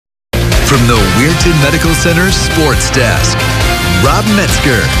From the Weirton Medical Center Sports Desk, Rob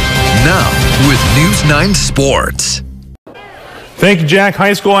Metzger, now with News 9 Sports. Thank you, Jack.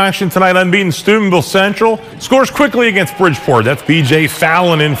 High school action tonight. Unbeaten Steubenville Central scores quickly against Bridgeport. That's B.J.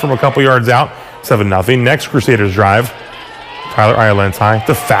 Fallon in from a couple yards out. 7-0. Next Crusaders drive. Tyler Ireland's high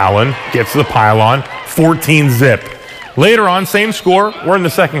to Fallon. Gets to the pylon. 14-zip. Later on, same score. We're in the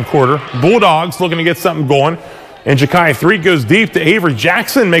second quarter. Bulldogs looking to get something going. And Ja'Kai 3 goes deep to Avery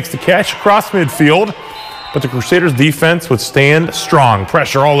Jackson. Makes the catch across midfield. But the Crusaders defense would stand strong.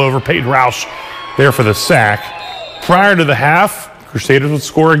 Pressure all over. Peyton Roush there for the sack. Prior to the half, Crusaders would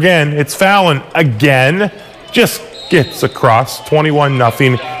score again. It's Fallon again. Just gets across.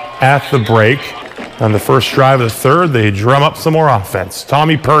 21-0 at the break. On the first drive of the third, they drum up some more offense.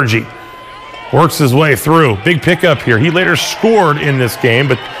 Tommy Purgie works his way through. Big pickup here. He later scored in this game,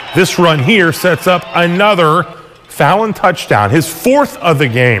 but this run here sets up another Fallon touchdown. His fourth of the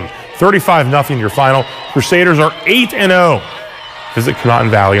game. 35-0 your final. Crusaders are 8-0. Visit Canotton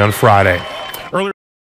Valley on Friday.